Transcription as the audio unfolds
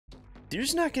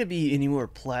There's not gonna be any more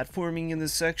platforming in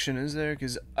this section, is there?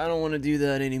 Because I don't want to do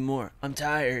that anymore. I'm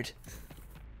tired.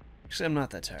 Actually, I'm not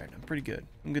that tired. I'm pretty good.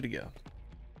 I'm good to go.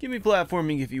 Give me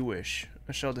platforming if you wish.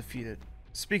 I shall defeat it.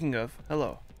 Speaking of,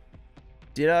 hello.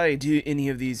 Did I do any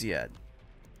of these yet?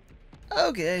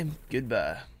 Okay,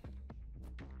 goodbye.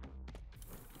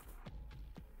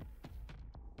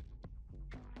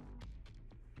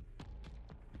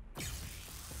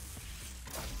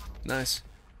 Nice.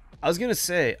 I was gonna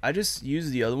say, I just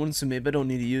used the other one, so maybe I don't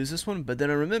need to use this one, but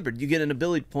then I remembered you get an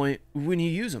ability point when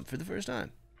you use them for the first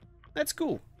time. That's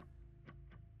cool.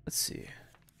 Let's see.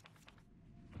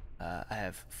 I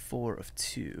have 4 of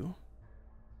 2.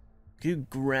 Do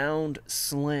ground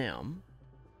slam.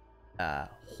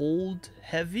 Hold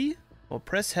heavy? Well,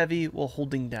 press heavy while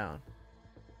holding down.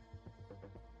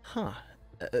 Huh.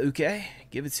 Okay,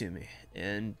 give it to me.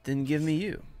 And then give me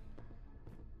you.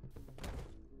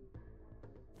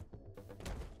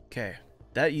 Okay,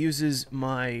 that uses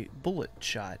my bullet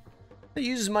shot. That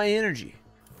uses my energy.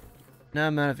 Now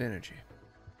I'm out of energy.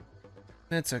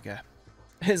 That's okay.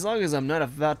 As long as I'm not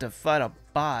about to fight a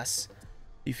boss.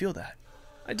 You feel that?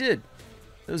 I did.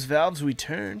 Those valves we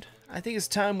turned. I think it's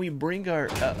time we bring our...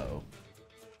 Uh-oh.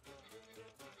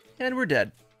 And we're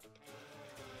dead.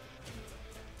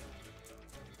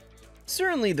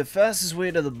 Certainly the fastest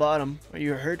way to the bottom. Are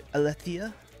you hurt,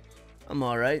 Alethea? I'm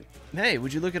alright. Hey,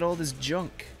 would you look at all this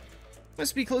junk?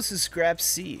 Must be close to Scrap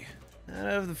C. Out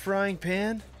of the frying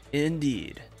pan?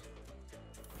 Indeed.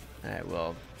 Alright,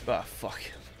 well, fuck.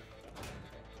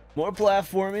 More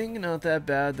platforming, not that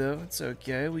bad though. It's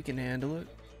okay, we can handle it.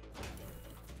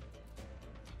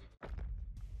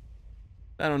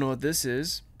 I don't know what this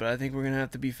is, but I think we're gonna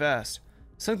have to be fast.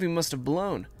 Something must have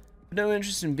blown. No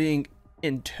interest in being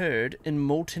interred in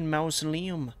molten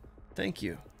mausoleum. Thank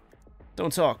you.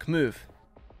 Don't talk, move.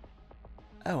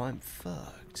 Oh, I'm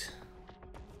fucked.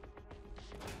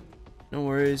 No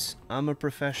worries, I'm a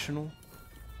professional.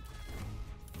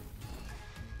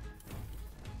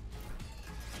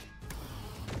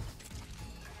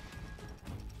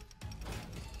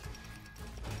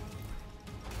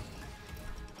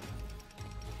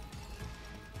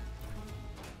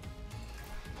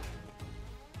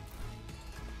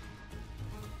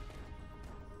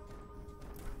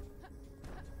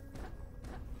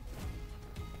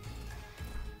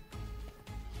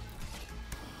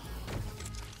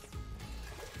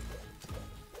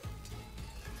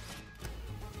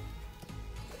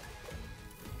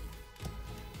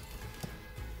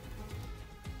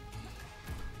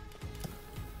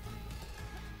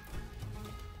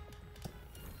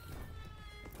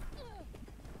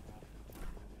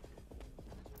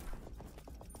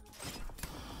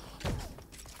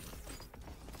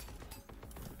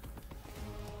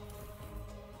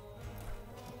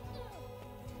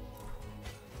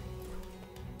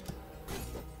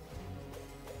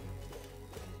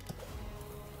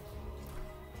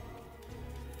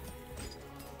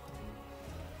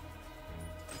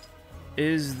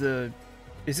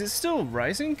 Is it still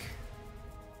rising?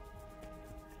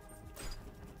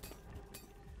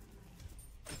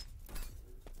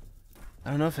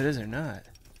 I don't know if it is or not.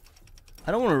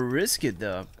 I don't want to risk it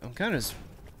though.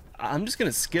 I'm just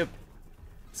gonna skip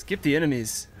the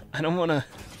enemies. I don't want to.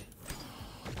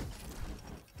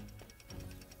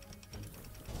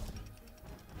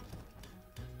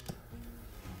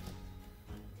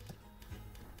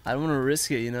 I don't want to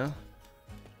risk it, you know.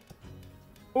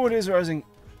 Oh, it is rising.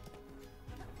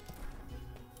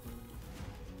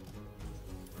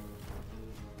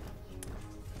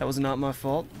 That was not my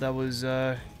fault. That was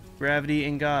gravity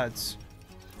and gods.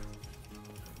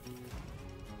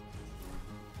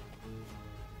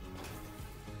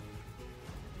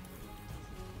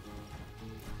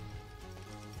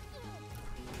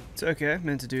 It's okay, I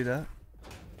meant to do that.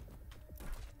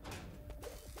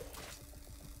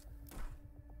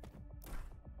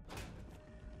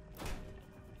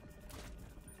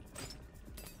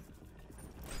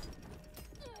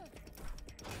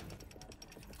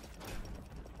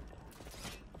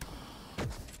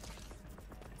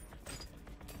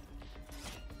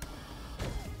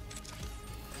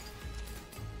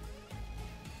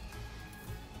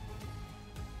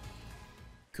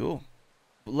 Cool.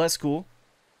 Less cool.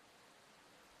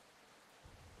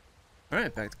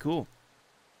 Alright, back to cool.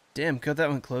 Damn, cut that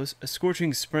one close. A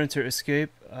scorching sprinter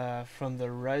escape from the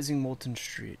rising molten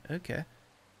street. Okay.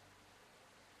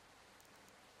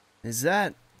 Is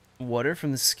that water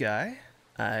from the sky?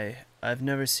 I've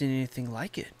never seen anything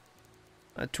like it.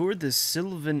 I toured the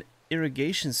Sylvan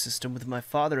irrigation system with my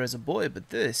father as a boy, but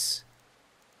this...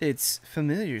 It's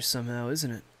familiar somehow,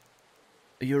 isn't it?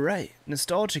 You're right.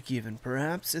 Nostalgic even.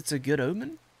 Perhaps it's a good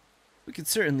omen? We could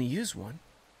certainly use one.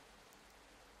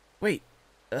 Wait,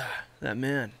 that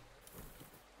man.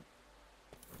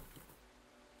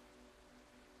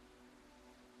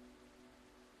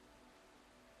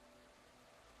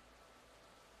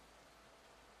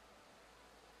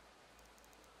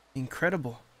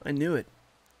 Incredible. I knew it.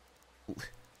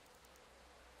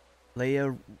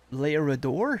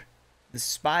 Leorador? The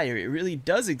spire, it really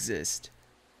does exist.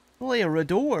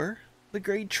 Leorador? The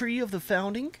great tree of the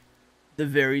founding? The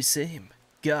very same.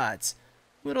 Gods.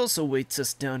 What else awaits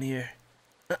us down here?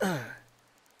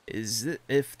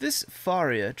 If this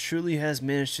Faria truly has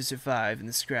managed to survive in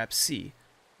the scrap sea,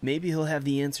 maybe he'll have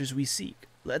the answers we seek.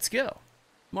 Let's go.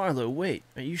 Marlowe, wait.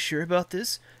 Are you sure about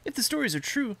this? If the stories are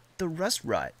true, the rust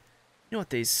rot. You know what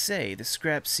they say the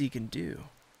scrap sea can do.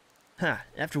 Ha,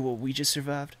 after what we just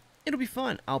survived, it'll be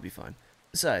fine. I'll be fine.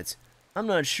 Besides, I'm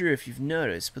not sure if you've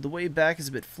noticed, but the way back is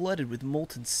a bit flooded with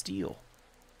molten steel.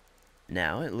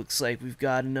 Now it looks like we've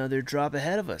got another drop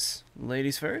ahead of us.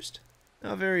 Ladies first?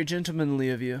 How very gentlemanly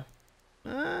of you.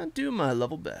 I do my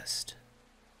level best.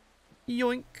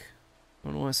 Yoink. I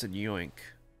don't know why I said yoink.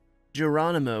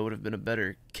 Geronimo would have been a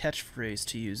better catchphrase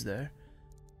to use there.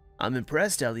 I'm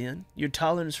impressed, Elian. Your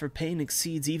tolerance for pain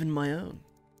exceeds even my own.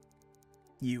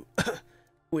 You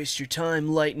waste your time,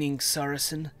 lightning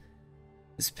Saracen.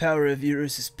 This power of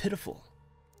yours is pitiful.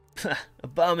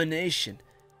 Abomination.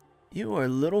 You are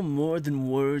little more than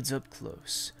words up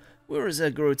close. Where is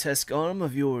that grotesque arm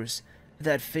of yours?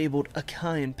 That fabled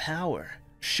Achaean power?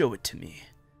 Show it to me.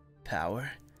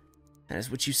 Power? That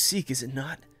is what you seek, is it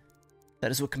not?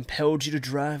 That is what compelled you to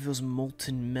drive those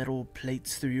molten metal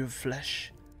plates through your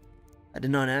flesh? I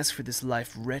did not ask for this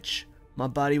life, wretch. My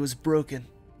body was broken,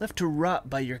 left to rot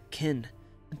by your kin,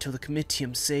 until the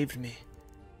Comitium saved me.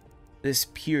 This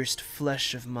pierced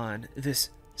flesh of mine, this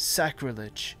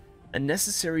sacrilege, a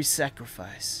necessary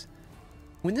sacrifice.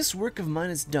 When this work of mine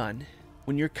is done,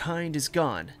 when your kind is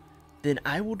gone, then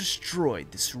I will destroy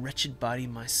this wretched body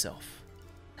myself.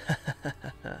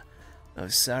 Oh,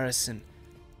 Saracen,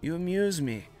 you amuse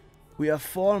me. We are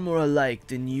far more alike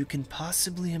than you can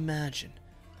possibly imagine.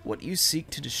 What you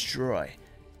seek to destroy,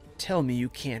 tell me you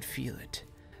can't feel it.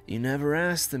 You never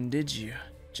asked them, did you?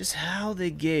 Just how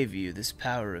they gave you this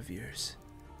power of yours.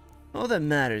 All that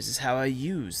matters is how I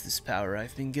use this power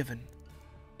I've been given.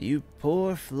 You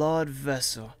poor flawed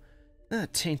vessel,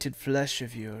 that tainted flesh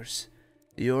of yours.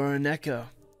 You're an echo,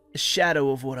 a shadow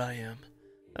of what I am.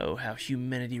 Oh, how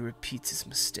humanity repeats its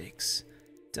mistakes.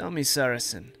 Tell me,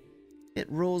 Saracen,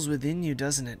 it rolls within you,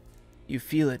 doesn't it? You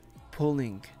feel it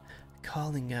pulling,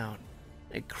 calling out,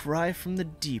 a cry from the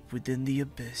deep within the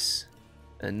abyss.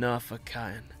 Enough,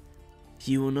 Achaean.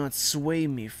 You will not sway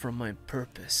me from my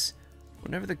purpose.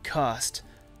 Whatever the cost,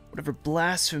 whatever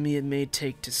blasphemy it may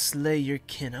take to slay your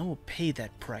kin, I will pay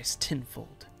that price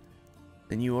tenfold.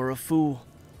 Then you are a fool.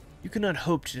 You cannot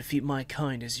hope to defeat my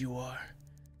kind as you are.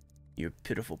 Your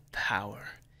pitiful power,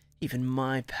 even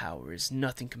my power, is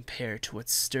nothing compared to what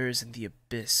stirs in the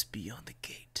abyss beyond the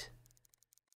gate.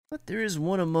 But there is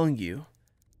one among you,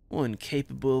 one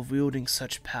capable of wielding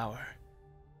such power.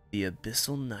 The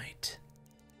Abyssal Knight.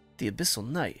 The Abyssal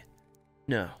Knight?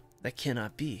 No, that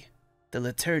cannot be. The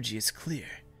liturgy is clear.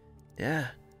 Yeah,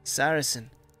 Saracen,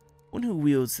 one who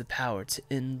wields the power to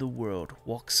end the world,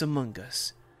 walks among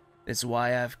us. It's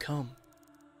why I've come.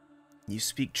 You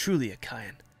speak truly,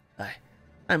 Achaean.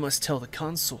 I must tell the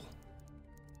consul.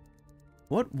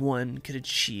 What one could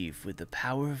achieve with the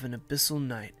power of an Abyssal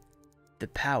Knight, the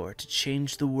power to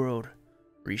change the world,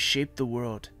 reshape the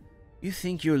world, you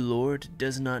think your lord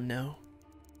does not know?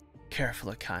 Careful,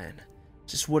 Achaean.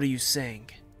 Just what are you saying?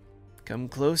 Come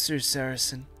closer,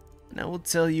 Saracen, and I will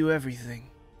tell you everything.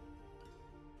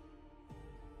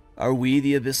 Are we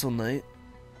the Abyssal Knight?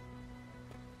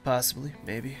 Possibly,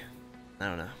 maybe. I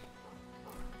don't know.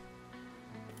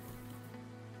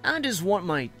 I just want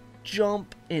my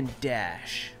jump and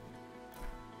dash.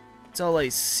 It's all I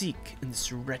seek in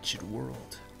this wretched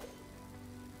world.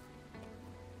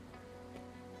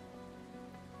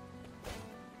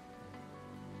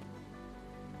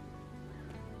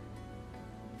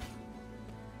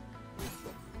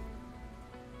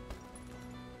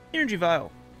 Energy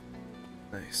vial.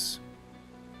 Nice.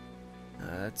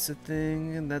 That's a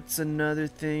thing, and that's another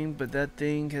thing, but that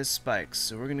thing has spikes,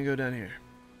 so we're gonna go down here.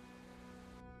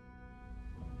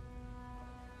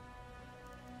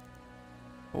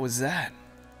 What was that?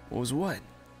 What was what?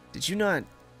 Did you not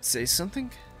say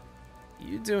something?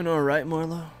 You doing alright,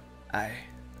 Marlowe?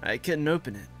 I couldn't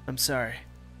open it. I'm sorry.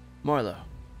 Marlowe.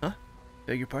 Huh?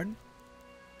 Beg your pardon?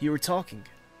 You were talking.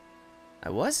 I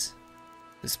was?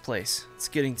 This place. It's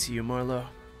getting to you, Marlowe.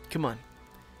 Come on.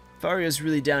 Faria's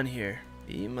really down here.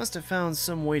 He must have found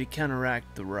some way to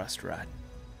counteract the rust rot.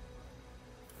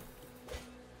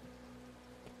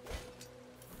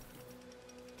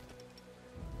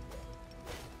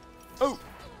 Oh!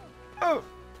 Oh!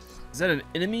 Is that an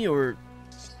enemy or...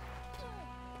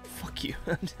 Fuck you.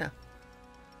 I'm down.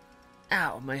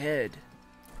 Ow, my head.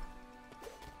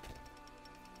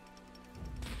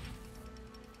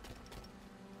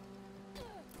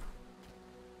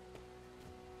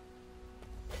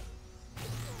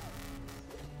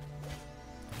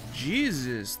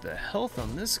 Jesus, the health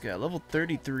on this guy. Level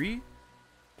 33?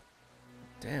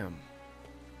 Damn.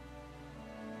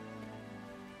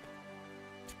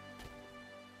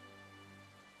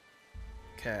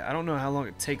 Okay, I don't know how long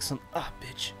it takes some... Ah,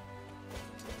 bitch.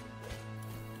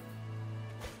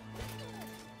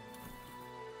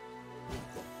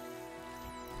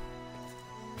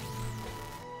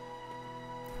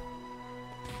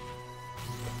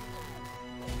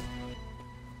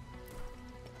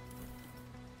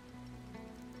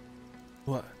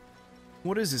 What?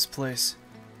 What is this place?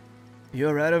 You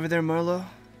alright over there, Marlowe?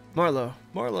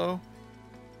 Marlowe.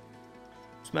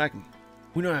 Smack him.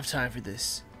 We don't have time for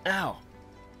this. Ow!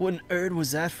 What on earth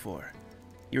was that for?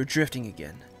 You're drifting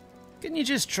again. Couldn't you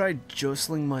just try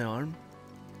jostling my arm?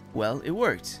 Well, it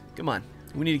worked. Come on,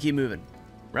 we need to keep moving.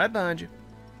 Right behind you.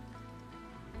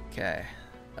 Okay.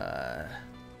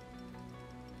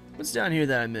 What's down here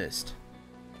that I missed?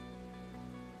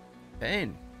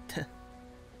 Pain.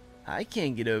 I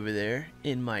can't get over there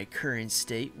in my current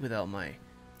state without my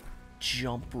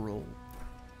jump roll.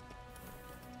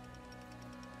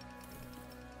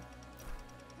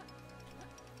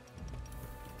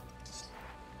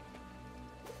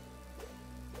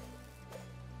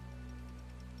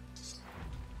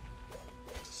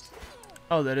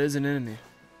 Oh, that is an enemy.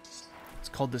 It's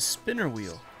called the spinner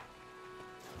wheel.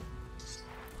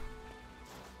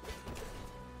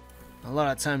 A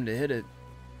lot of time to hit it.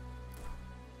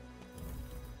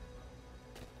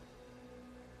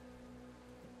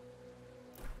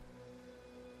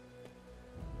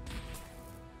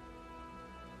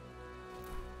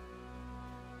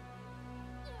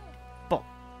 Boom.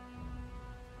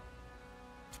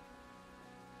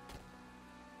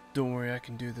 Don't worry, I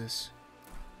can do this.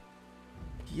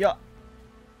 Yeah.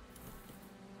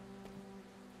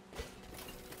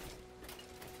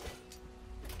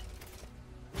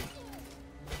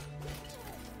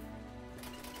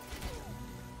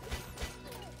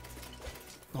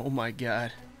 Oh my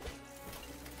god.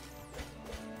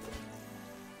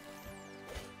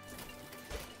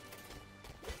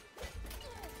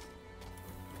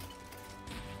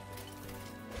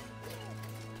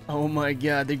 Oh my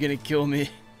god, they're gonna kill me.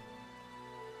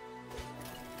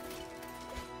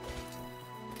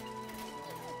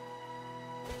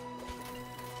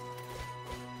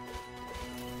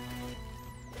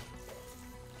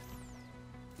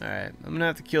 Alright, I'm gonna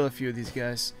have to kill a few of these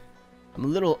guys. I'm a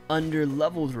little under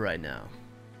leveled right now.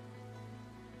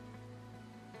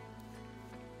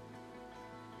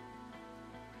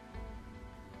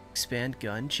 Expand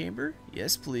gun chamber?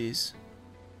 Yes, please.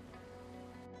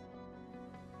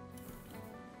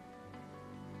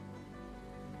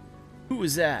 Who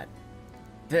was that?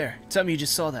 There, tell me you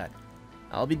just saw that.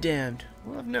 I'll be damned.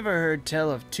 Well, I've never heard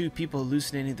tell of two people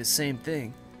hallucinating the same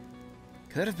thing.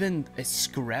 Could that have been a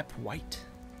scrap white?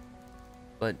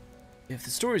 But if the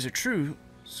stories are true,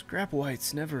 scrap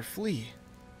whites never flee.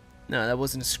 No, that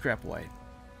wasn't a scrap white.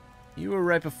 You were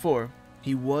right before.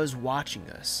 He was watching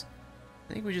us.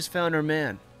 I think we just found our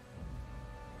man.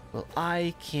 Well,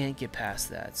 I can't get past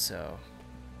that, so...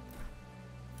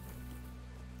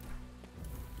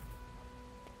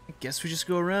 I guess we just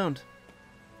go around.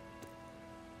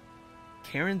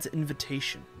 Karen's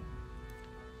invitation.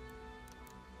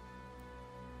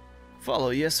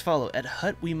 Follow, yes, follow. At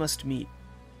hut we must meet.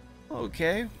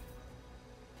 Okay.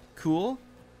 Cool.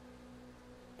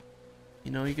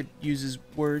 You know, you could use his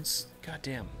words. God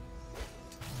damn.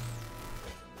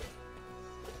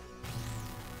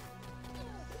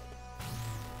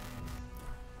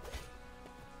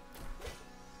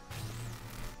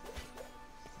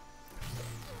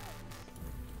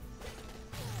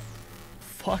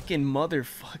 Fucking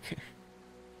motherfucker.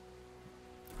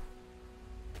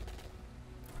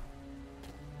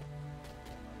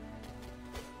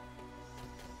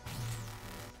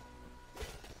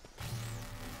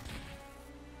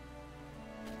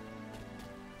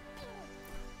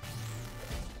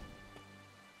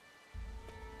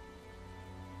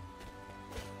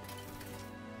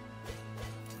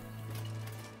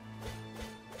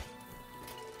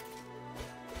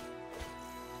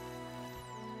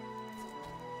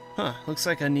 Huh, looks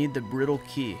like I need the brittle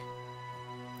key.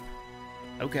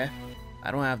 Okay, I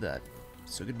don't have that.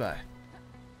 So goodbye.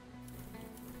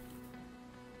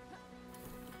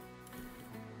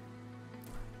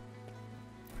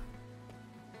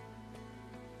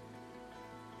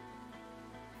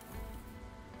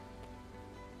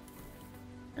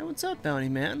 Hey, what's up, bounty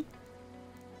man?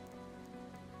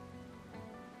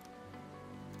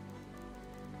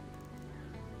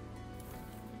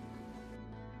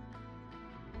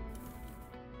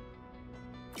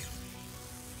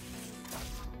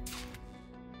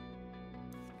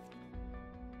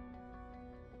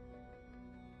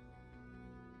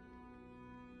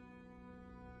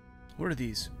 What are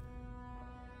these?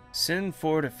 Send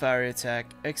forward a fiery attack.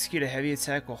 Execute a heavy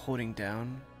attack while holding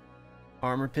down.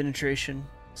 Armor penetration.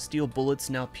 Steel bullets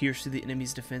now pierce through the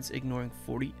enemy's defense, ignoring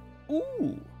 40.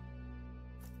 Ooh!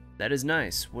 That is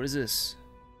nice. What is this?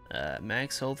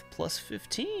 Max health plus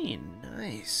 15.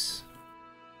 Nice.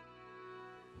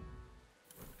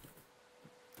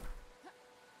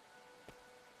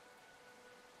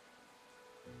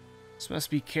 This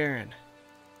must be Karen.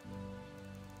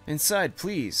 Inside,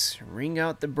 please. Wring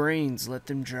out the brains, let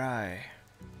them dry.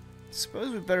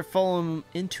 Suppose we better follow him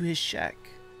into his shack.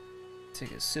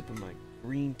 Take a sip of my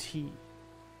green tea.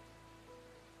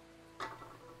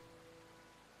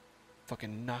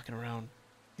 Fucking knocking around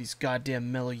these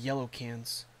goddamn mellow yellow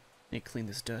cans. Need to clean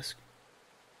this desk.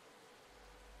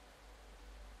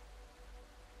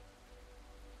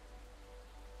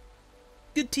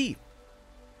 Good tea.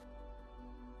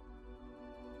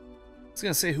 I was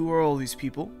gonna say, who are all these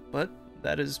people? But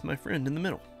that is my friend in the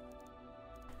middle.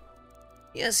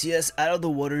 Yes, yes, out of the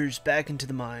waters, back into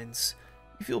the mines.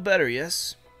 You feel better,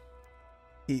 yes?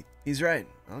 He's right.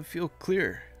 I feel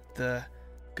clear. The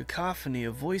cacophony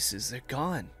of voices, they're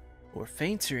gone. Or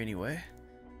fainter, anyway.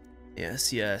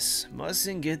 Yes, yes.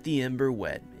 Mustn't get the ember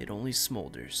wet. It only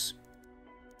smolders.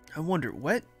 I wonder,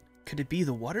 wet? Could it be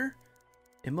the water?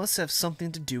 It must have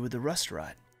something to do with the rust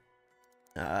rot.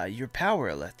 Your power,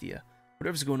 Alethea.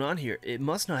 Whatever's going on here, it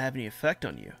must not have any effect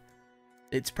on you.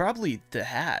 It's probably the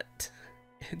hat.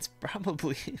 It's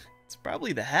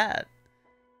probably the hat.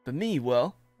 But me,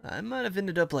 well, I might have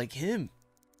ended up like him.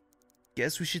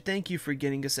 Guess we should thank you for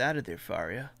getting us out of there,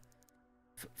 Faria.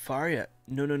 Faria?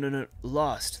 No.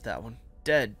 Lost, that one.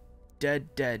 Dead.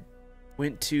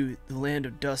 Went to the land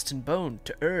of dust and bone,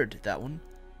 to Erd, that one.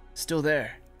 Still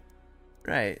there.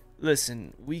 Right,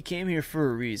 listen, we came here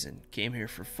for a reason. Came here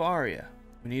for Faria.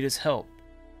 We need his help.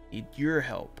 Need your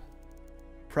help.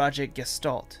 Project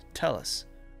Gestalt. Tell us.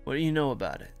 What do you know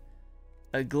about it?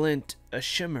 A glint, a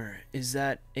shimmer. Is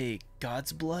that a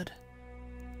god's blood?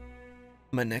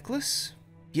 My necklace?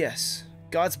 Yes,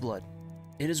 god's blood.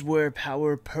 It is where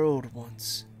power pearled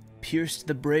once. Pierced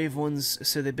the brave ones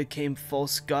so they became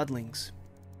false godlings.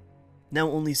 Now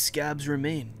only scabs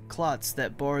remain. Clots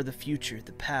that bar the future,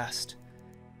 the past.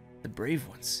 The brave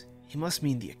ones. He must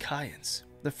mean the Achaeans.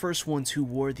 The first ones who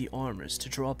wore the armors to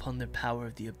draw upon the power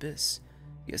of the abyss.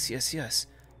 Yes.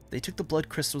 They took the blood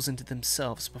crystals into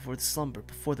themselves before the slumber,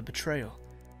 before the betrayal.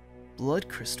 Blood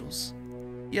crystals?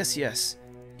 Yes.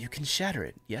 You can shatter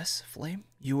it, yes, Flame?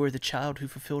 You were the child who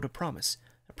fulfilled a promise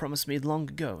made long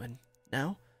ago, and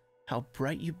now, how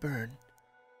bright you burn.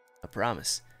 A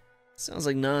promise? Sounds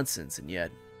like nonsense, and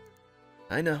yet,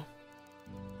 I know.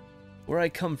 Where I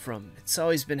come from, it's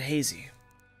always been hazy.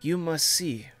 You must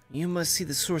see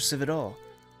the source of it all.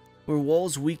 Where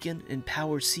walls weaken and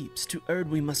power seeps, to Erd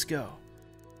we must go.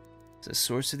 Is the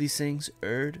source of these things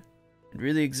Erd? It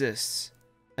really exists.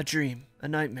 A dream, a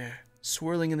nightmare,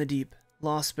 swirling in the deep,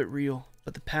 lost but real,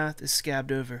 but the path is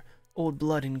scabbed over, old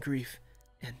blood and grief,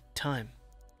 and time.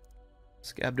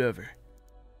 Scabbed over?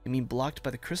 You mean blocked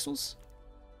by the crystals?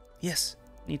 Yes,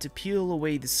 need to peel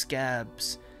away the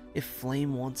scabs if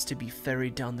Flame wants to be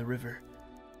ferried down the river.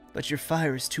 But your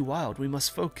fire is too wild, we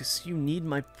must focus. You need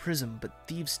my prism, but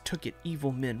thieves took it,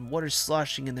 evil men, water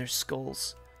sloshing in their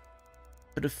skulls.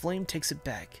 But if Flame takes it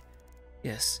back,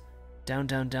 yes, down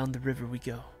the river we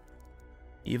go.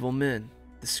 Evil men,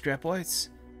 the scrap whites,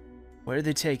 where do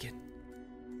they take it?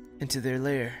 Into their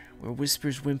lair, where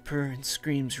whispers whimper and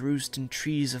screams roost in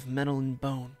trees of metal and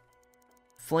bone.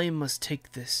 Flame must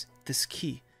take this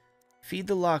key, feed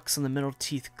the locks on the metal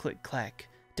teeth click-clack,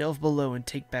 delve below and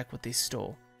take back what they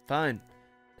stole. Fine,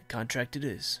 the contract it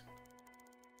is.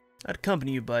 I'd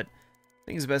accompany you, but I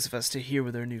think it's best if I stay here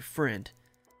with our new friend.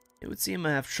 It would seem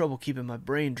I have trouble keeping my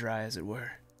brain dry, as it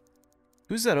were.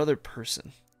 Who's that other person?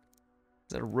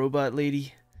 Is that a robot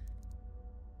lady?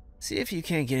 See if you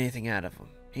can't get anything out of him.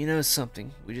 He knows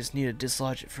something. We just need to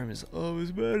dislodge it from his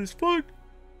as bad as fuck.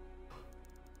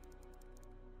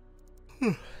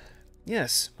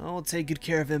 Yes, I'll take good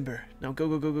care of Ember. Now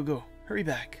go. Hurry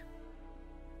back.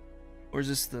 Or is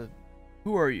this the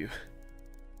Who are you?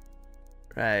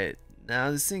 Right.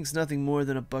 Now this thing's nothing more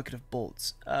than a bucket of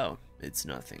bolts. Oh, it's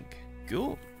nothing.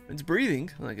 Cool. It's breathing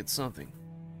like it's something.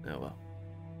 Oh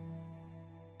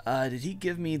well. Did he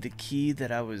give me the key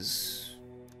that I was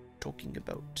talking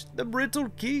about? The brittle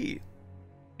key!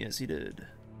 Yes, he did.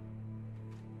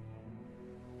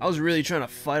 I was really trying to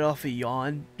fight off a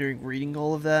yawn during reading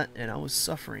all of that, and I was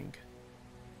suffering.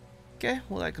 Okay,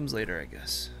 well that comes later, I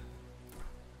guess.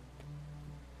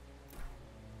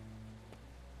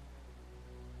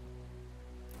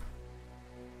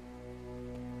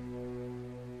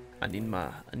 I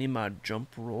need my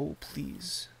jump roll,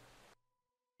 please.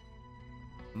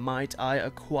 Might I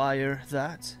acquire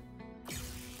that?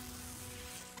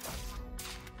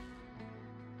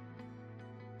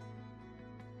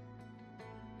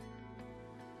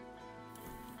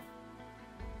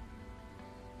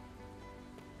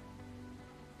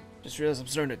 Just realized I'm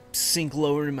starting to sink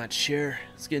lower in my chair.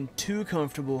 It's getting too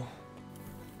comfortable.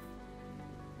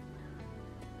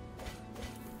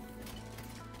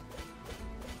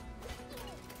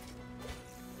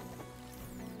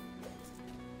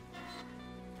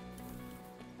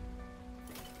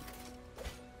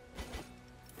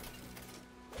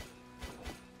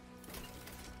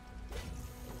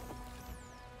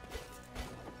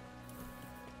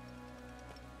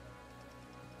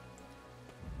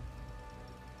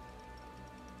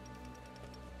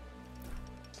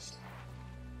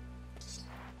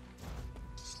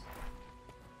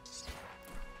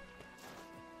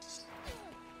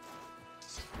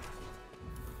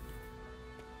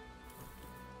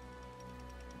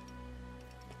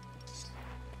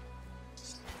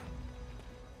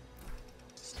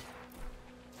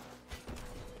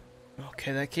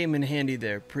 Okay, that came in handy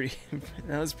there.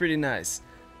 That was pretty nice.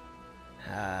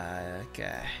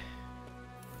 Okay.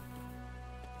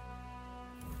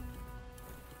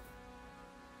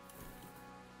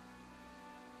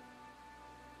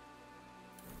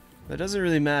 That doesn't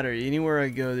really matter. Anywhere I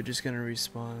go, they're just gonna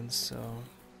respawn, so...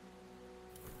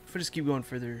 If I just keep going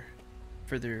further...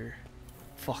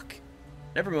 Fuck.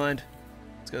 Never mind.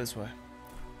 Let's go this way.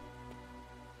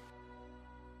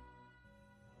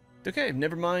 Okay,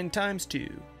 never mind times 2.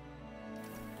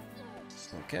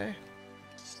 Okay.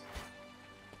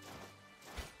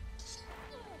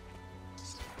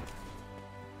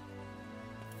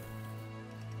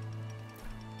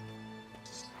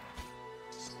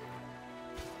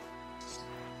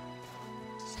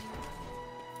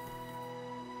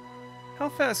 How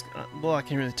fast... well, I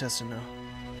can't really test it now.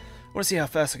 I want to see how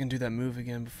fast I can do that move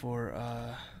again before,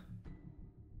 I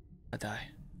die.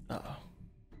 Uh-oh.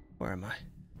 Where am I?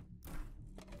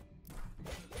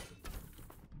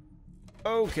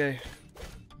 Okay.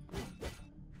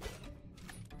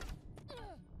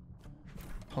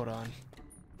 Hold on.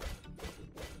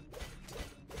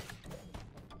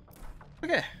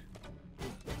 Okay.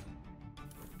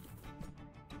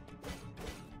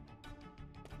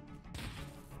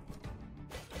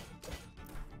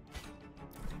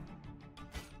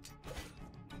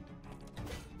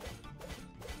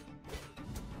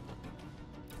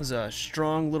 Was a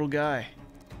strong little guy.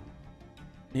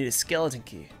 Need a skeleton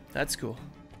key. That's cool.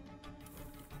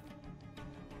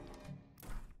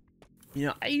 You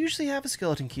know, I usually have a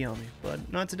skeleton key on me, but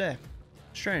not today.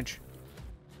 Strange.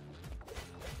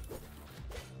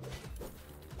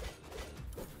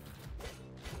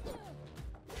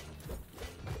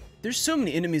 There's so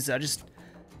many enemies that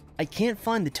I can't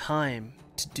find the time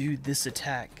to do this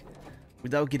attack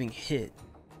without getting hit.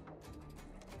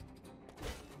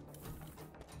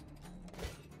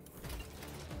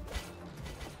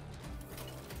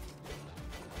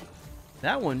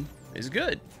 That one is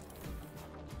good.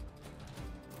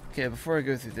 Okay, before I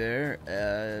go through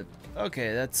there,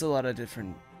 okay, that's a lot of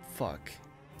different... Fuck.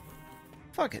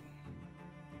 Fuck it.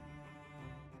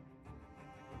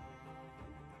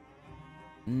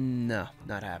 No,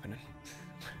 not happening.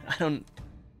 I don't...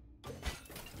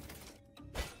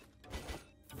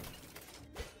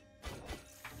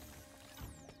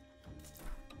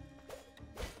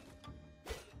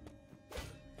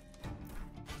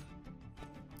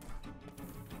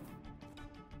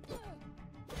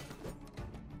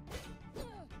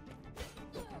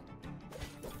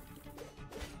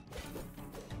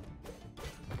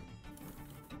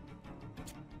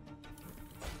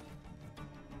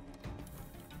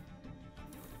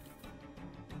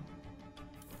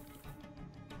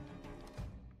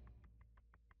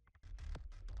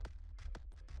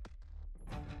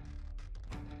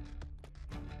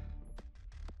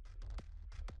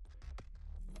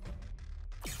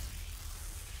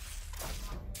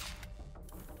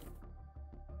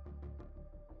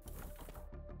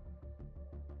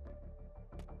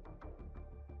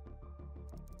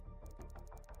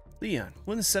 Leon,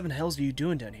 what in the seven hells are you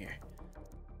doing down here?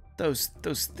 Those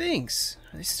things,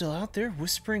 are they still out there,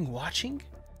 whispering, watching?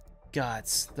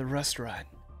 Gods, the rust rot.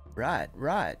 Right.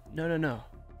 No.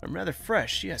 I'm rather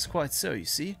fresh, yes, quite so, you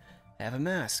see? I have a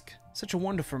mask. Such a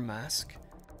wonderful mask.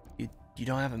 You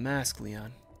don't have a mask,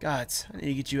 Leon. Gods, I need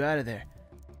to get you out of there.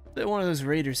 But one of those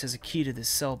raiders has a key to this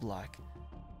cell block.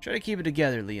 Try to keep it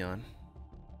together, Leon.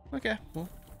 Okay, well.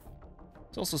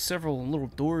 There's also several little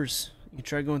doors. You can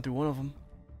try going through one of them.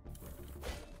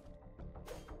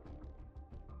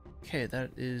 Okay,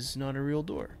 that is not a real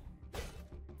door.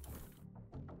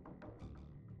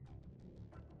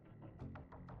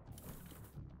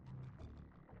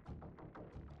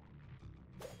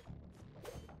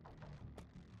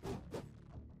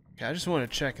 Okay, I just want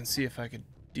to check and see if I could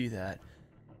do that.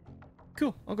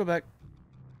 Cool, I'll go back.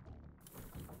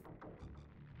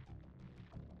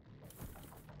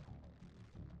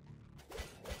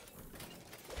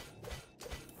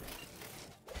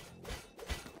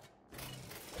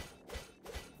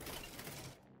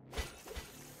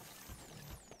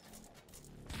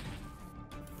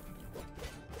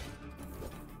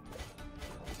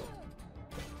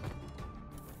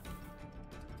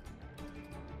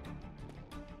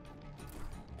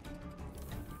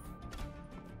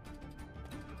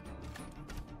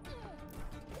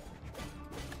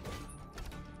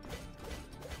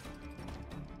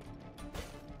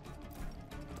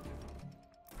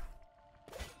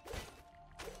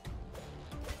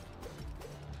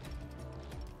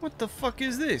 What the fuck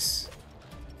is this?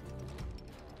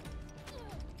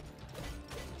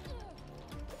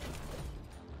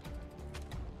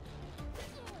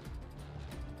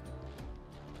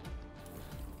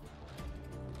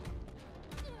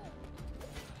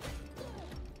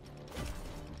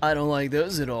 I don't like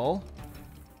those at all.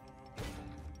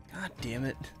 God damn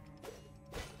it.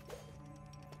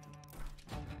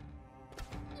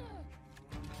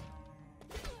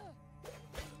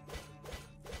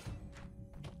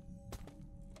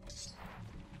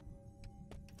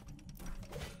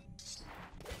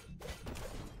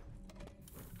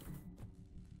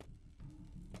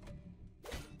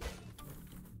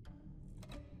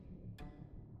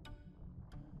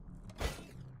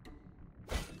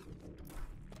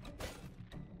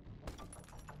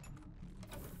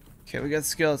 Okay, we got the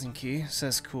skeleton key, so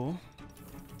that's cool.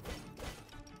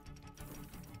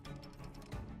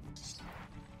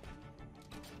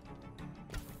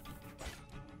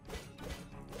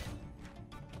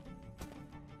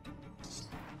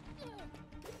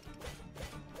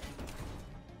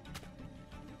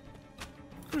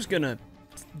 I'm just gonna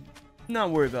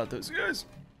not worry about those guys.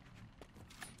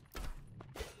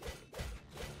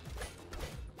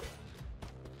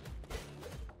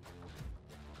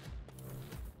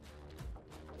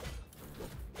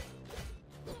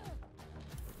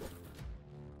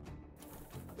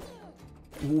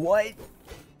 What?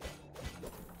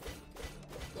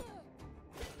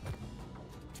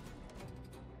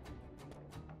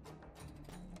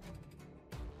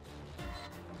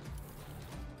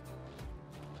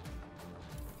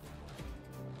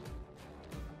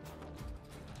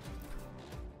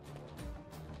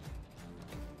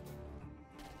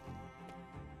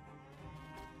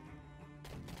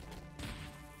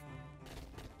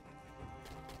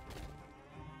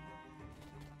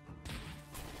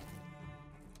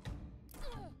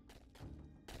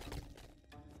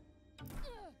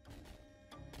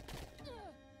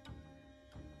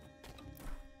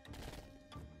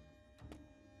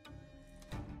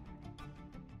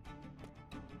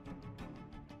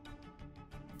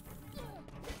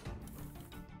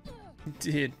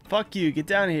 Dude, fuck you, get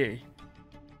down here.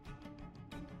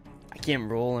 I can't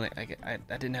roll and I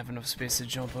didn't have enough space to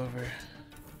jump over.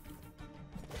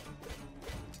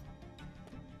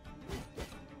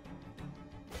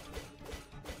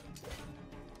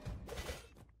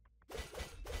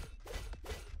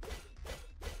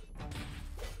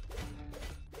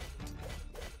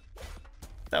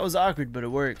 That was awkward, but it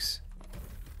works.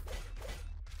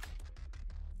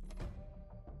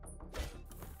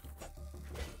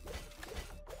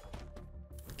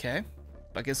 Okay,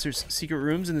 I guess there's secret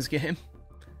rooms in this game.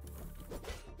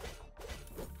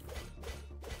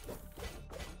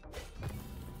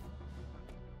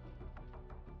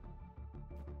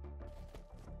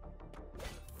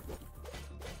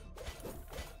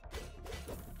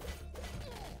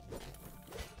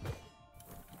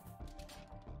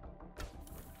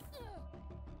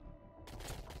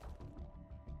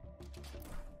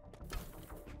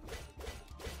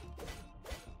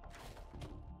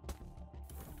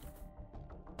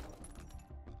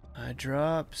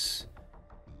 Drops.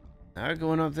 Not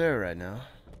going up there right now.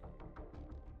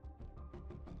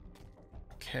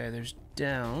 Okay, there's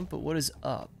down, but what is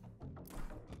up?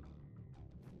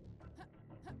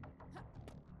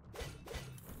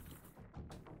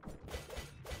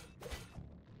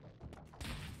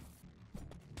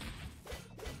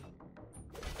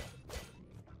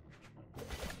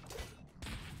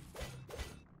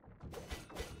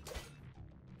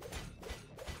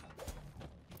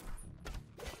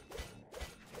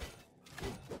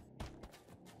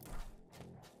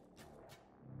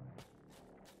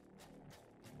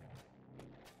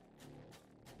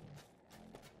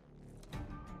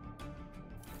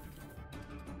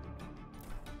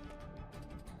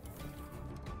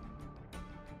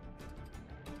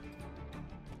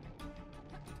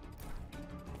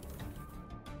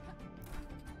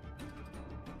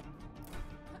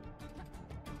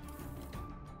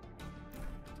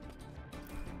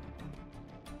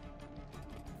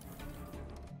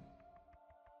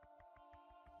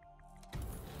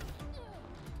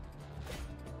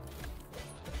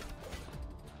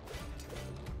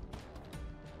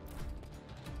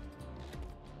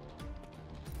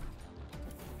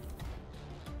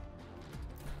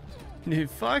 Dude,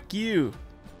 fuck you.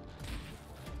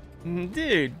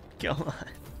 Dude, come on.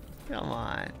 Come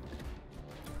on. I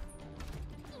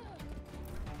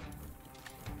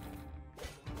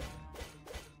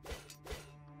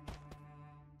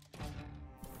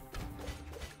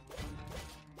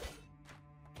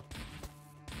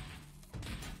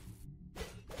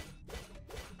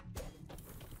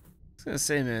was gonna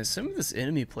say, man, some of this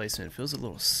enemy placement feels a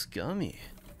little scummy.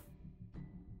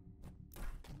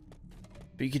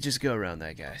 But you could just go around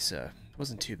that guy, so it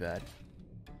wasn't too bad.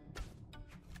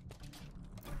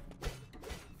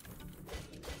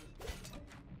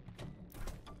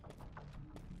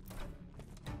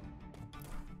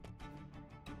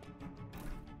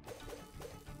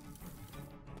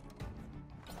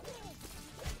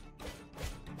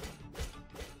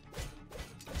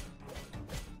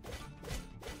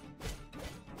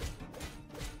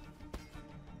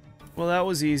 Well, that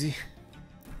was easy.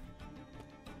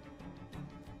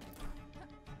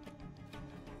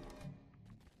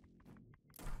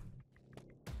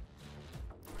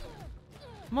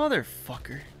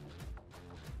 Motherfucker.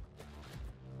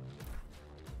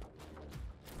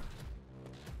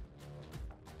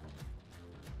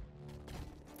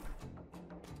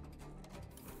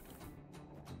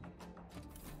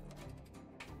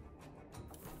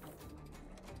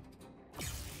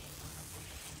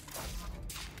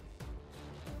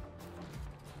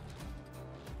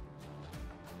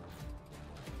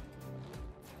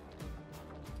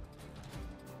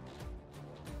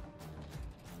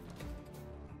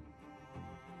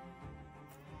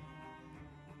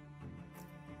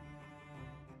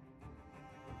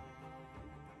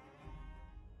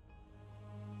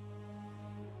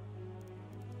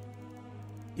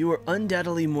 You are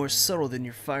undoubtedly more subtle than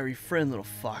your fiery friend, little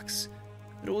fox.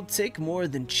 But it will take more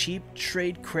than cheap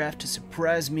trade craft to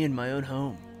surprise me in my own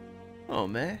home. Oh,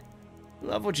 man.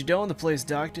 Love what you done in the place,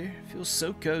 Doctor. Feels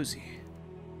so cozy.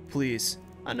 Please,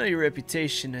 I know your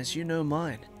reputation as you know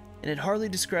mine, and it hardly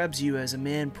describes you as a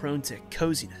man prone to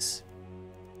coziness.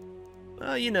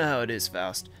 Well, you know how it is,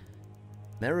 Faust.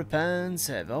 Maripans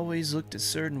have always lacked a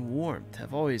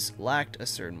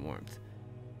certain warmth.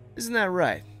 Isn't that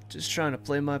right? Just trying to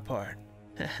play my part.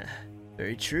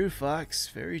 Very true, Fox.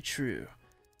 Very true.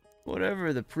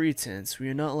 Whatever the pretense, we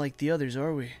are not like the others,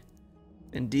 are we?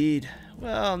 Indeed.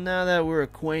 Well, now that we're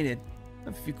acquainted, I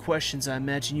have a few questions I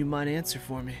imagine you might answer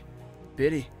for me.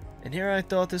 Pity. And here I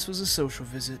thought this was a social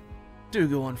visit. Do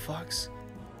go on, Fox.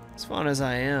 As fond as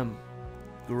I am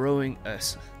growing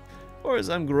or as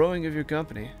I'm growing of your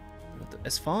company.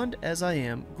 As fond as I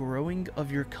am growing of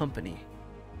your company.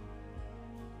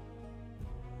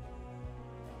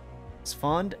 As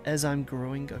fond as I'm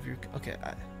growing of your... Okay,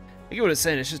 I get what it's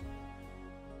saying. It's just...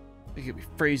 it could be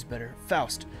phrased better.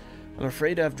 Faust, I'm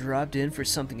afraid I've dropped in for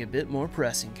something a bit more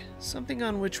pressing. Something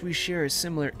on which we share a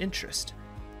similar interest.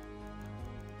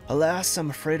 Alas,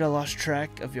 I'm afraid I lost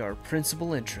track of your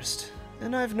principal interest.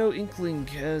 And I've no inkling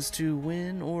as to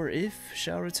when or if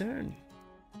shall return.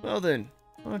 Well then,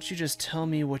 why don't you just tell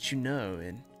me what you know,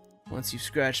 and once you've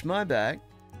scratched my back,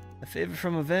 a favor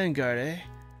from a vanguard, eh?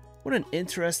 What an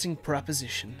interesting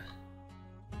proposition.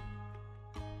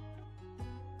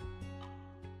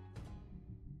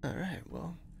 Alright,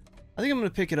 well, I think I'm going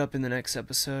to pick it up in the next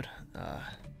episode.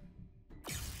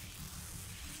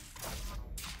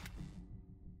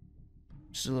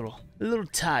 Just a little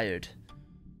tired.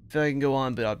 I feel like I can go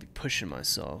on, but I'll be pushing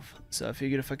myself. So I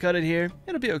figured if I cut it here,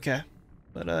 it'll be okay.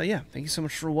 But yeah, thank you so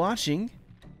much for watching,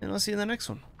 and I'll see you in the next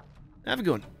one. Have a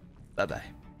good one.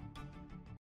 Bye-bye.